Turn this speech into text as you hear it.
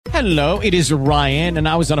Hello, it is Ryan, and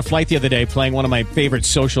I was on a flight the other day playing one of my favorite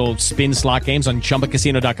social spin slot games on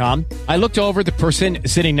ChumbaCasino.com. I looked over at the person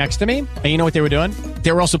sitting next to me, and you know what they were doing?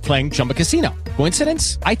 They were also playing Chumba Casino.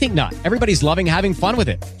 Coincidence? I think not. Everybody's loving having fun with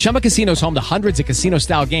it. Chumba Casino is home to hundreds of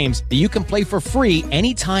casino-style games that you can play for free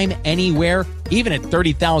anytime, anywhere, even at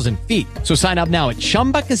 30,000 feet. So sign up now at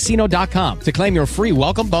ChumbaCasino.com to claim your free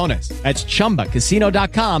welcome bonus. That's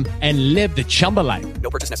ChumbaCasino.com and live the Chumba life. No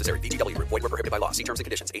purchase necessary. VGW. Void were prohibited by law. See terms and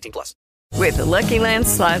conditions. 18 plus. With the Lucky Land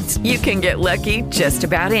Slots, you can get lucky just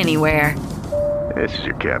about anywhere. This is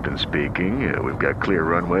your captain speaking. We've got clear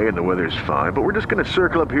runway and the weather's fine, but we're just going to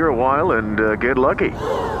circle up here a while and get lucky.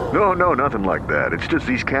 No, nothing like that. It's just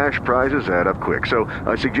these cash prizes add up quick. So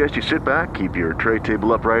I suggest you sit back, keep your tray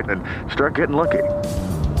table upright, and start getting lucky.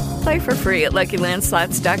 Play for free at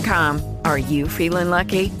LuckyLandSlots.com. Are you feeling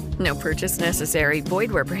lucky? No purchase necessary.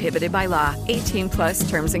 Void where prohibited by law. 18 plus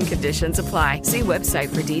terms and conditions apply. See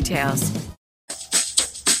website for details.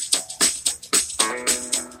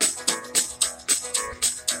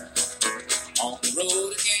 On the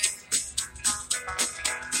road again.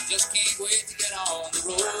 Just can't wait to get on the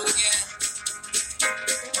road again.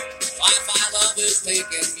 Wi-Fi lovers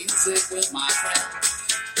making music with my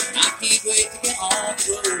friends. I can't wait to get on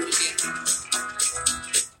the road again.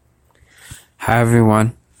 Hi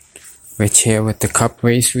everyone, Rich here with the Cup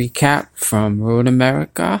Race recap from Road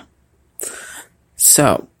America.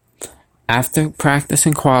 So, after practice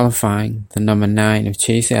and qualifying, the number 9 of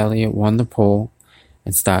Chase Elliott won the pole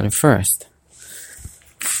and started first.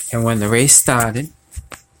 And when the race started,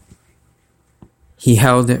 he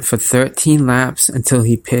held it for 13 laps until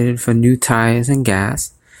he pitted for new tires and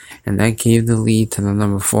gas, and that gave the lead to the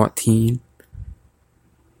number 14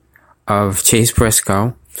 of Chase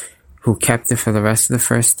Briscoe, who kept it for the rest of the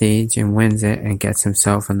first stage and wins it and gets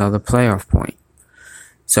himself another playoff point.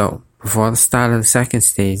 So, before the start of the second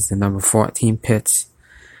stage, the number 14 pits,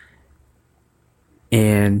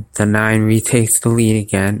 and the 9 retakes the lead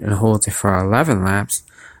again and holds it for 11 laps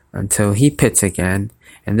until he pits again,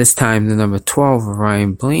 and this time the number 12 of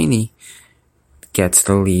Ryan Blaney gets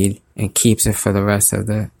the lead and keeps it for the rest of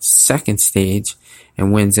the second stage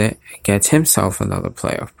and wins it and gets himself another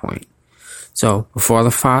playoff point. So, before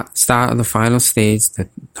the start of the final stage, the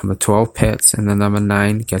number 12 pits and the number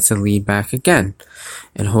 9 gets the lead back again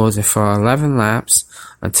and holds it for 11 laps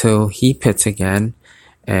until he pits again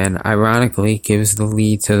and ironically gives the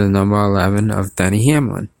lead to the number 11 of Denny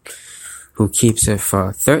Hamlin, who keeps it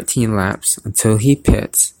for 13 laps until he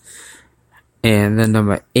pits, and the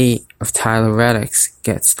number 8 of Tyler Reddick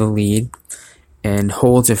gets the lead and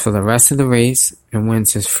holds it for the rest of the race and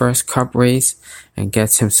wins his first Cup race and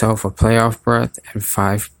gets himself a playoff berth and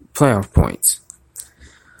 5 playoff points.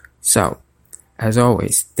 So, as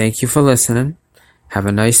always, thank you for listening. Have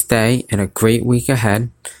a nice day and a great week ahead,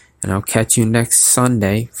 and I'll catch you next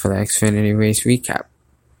Sunday for the Xfinity race recap.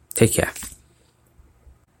 Take care.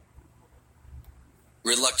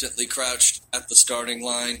 Reluctantly crouched at the starting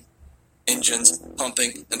line, engines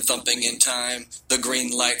pumping and thumping in time. The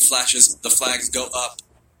green light flashes, the flags go up.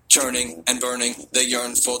 Churning and burning, they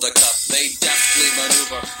yearn for the cup. They deftly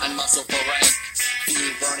maneuver and muscle for rank.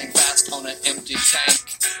 Fuel burning fast on an empty tank.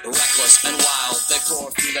 Reckless and wild, they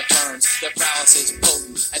pour through the turns. Their prowess is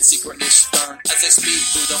potent and secretly stern. As they speed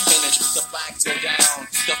through the finish, the flags go down.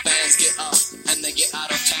 The fans get up and they get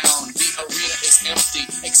out of town. The arena is empty,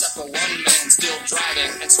 except for one man still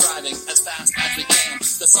driving and striving as fast as he can.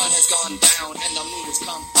 The sun has gone down and the moon has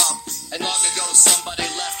come up. And long ago somebody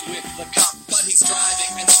left with the cup.